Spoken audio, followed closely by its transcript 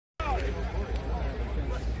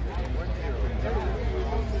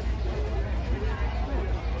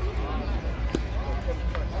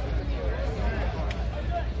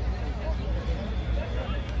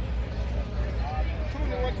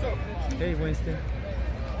este.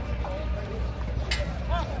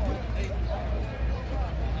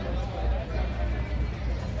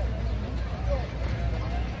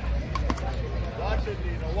 Watch it,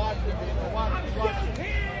 Dino. Watch it, Dino. Watch it. Watch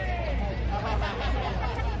it.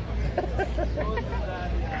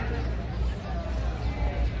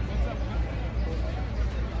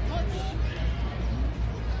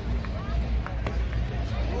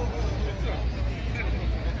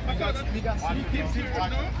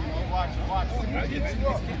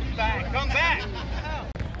 Come back.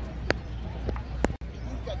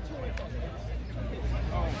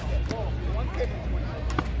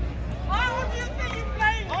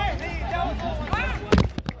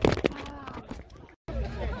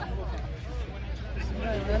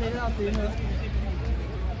 Let it out, Dino.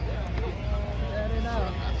 Let it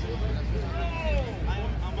out.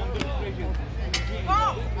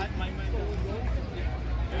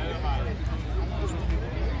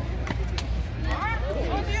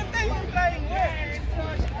 What do you think you're playing with?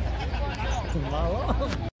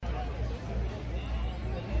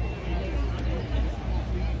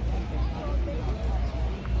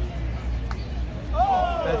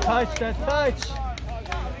 That touch, that touch.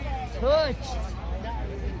 Touch.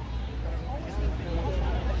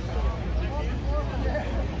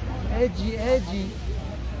 Edgy, edgy.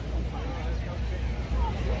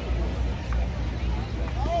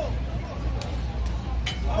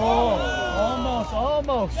 Oh, almost,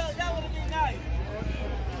 almost. That would have been nice.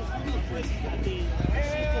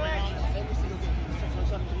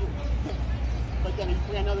 But then if you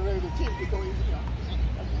play another very good team, you go into the.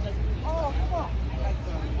 Oh, come on.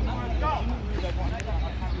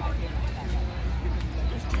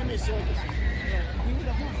 This team is circus.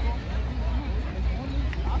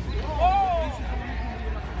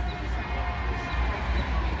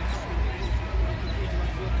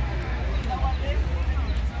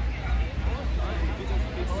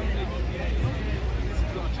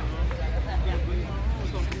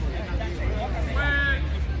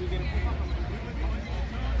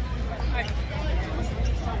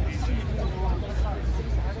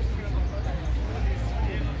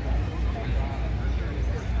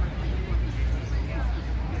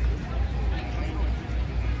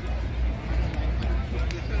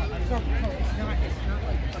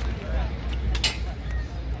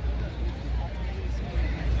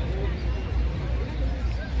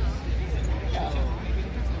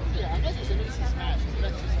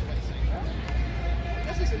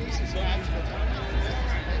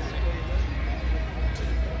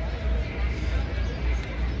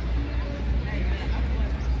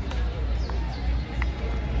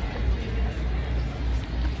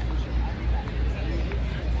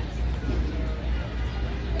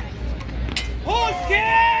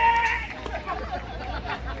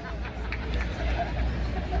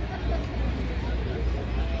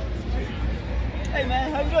 Hey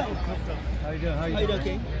man, how you doing? How you doing? How you doing, doing?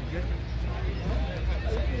 King? Good.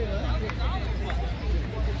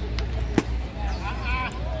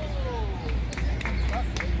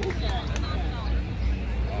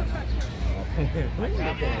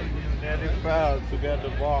 Nearly proud to get the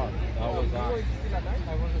ball. That was awesome.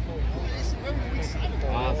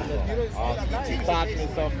 Awesome. He taught me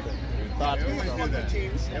something. He taught me something.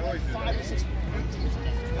 Teams, and like 5 or 6 good teams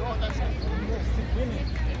together. They're all that same.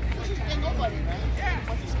 There's nobody, man.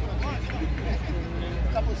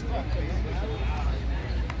 A couple of scrubs.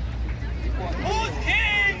 Who's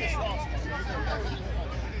king?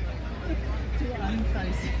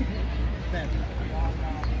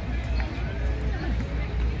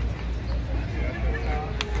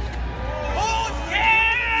 Who's king?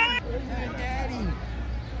 Daddy.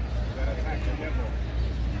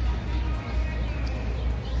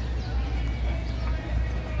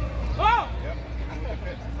 Oh!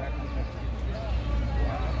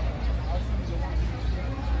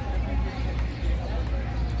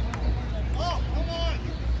 Oh, come on!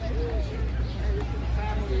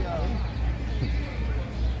 Family,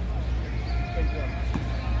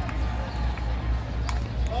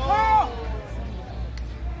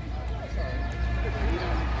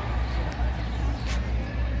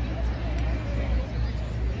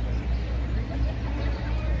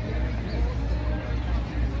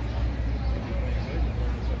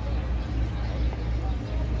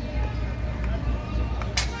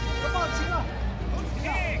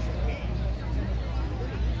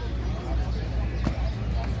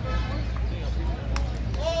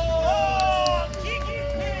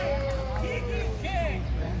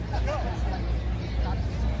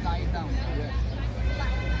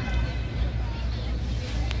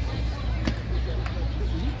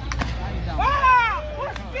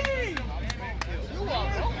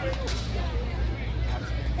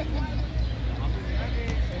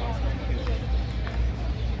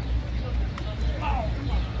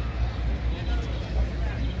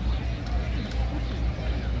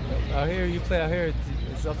 Out here, you play out here,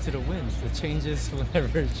 it's up to the winds. It changes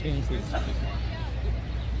whenever it changes.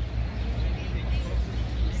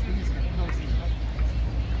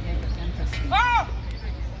 Oh!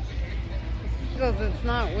 Because it's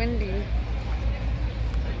not windy.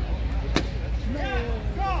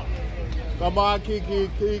 Come on, Kiki,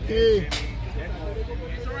 Kiki. It's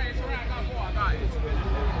alright, it's alright. I got it.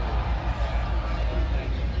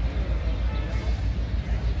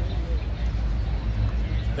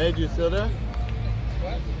 Nate, you still there?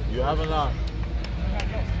 What? You haven't lost.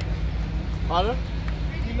 Pardon?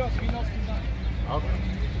 We lost. Okay.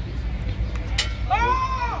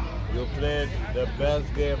 Oh! You played the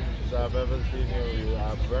best games I've ever seen you. You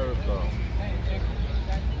are very proud.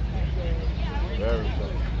 Very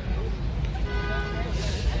proud.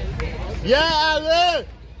 Yeah, Ali!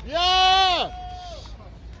 Yeah!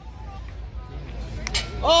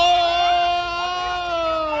 Oh!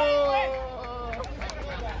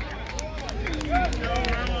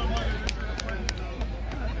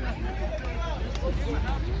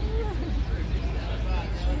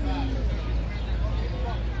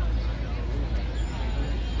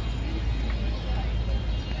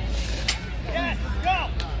 Yes, go!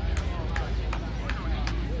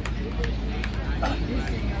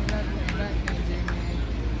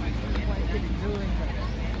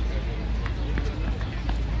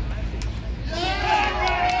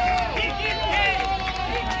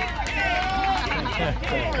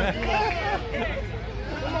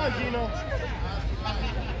 Come on, Dino.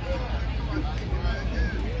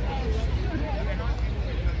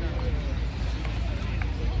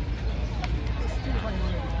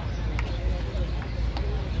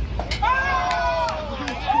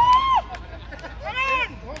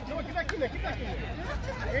 Get back in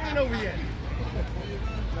there. Ain't over yet.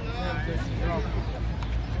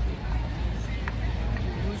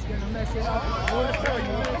 Who's gonna mess it up? I want to tell you.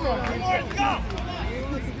 Come on, Dino. Go!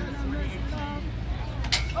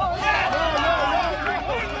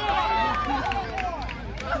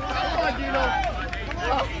 Come on, Dino.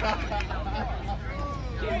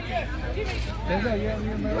 There's that, you're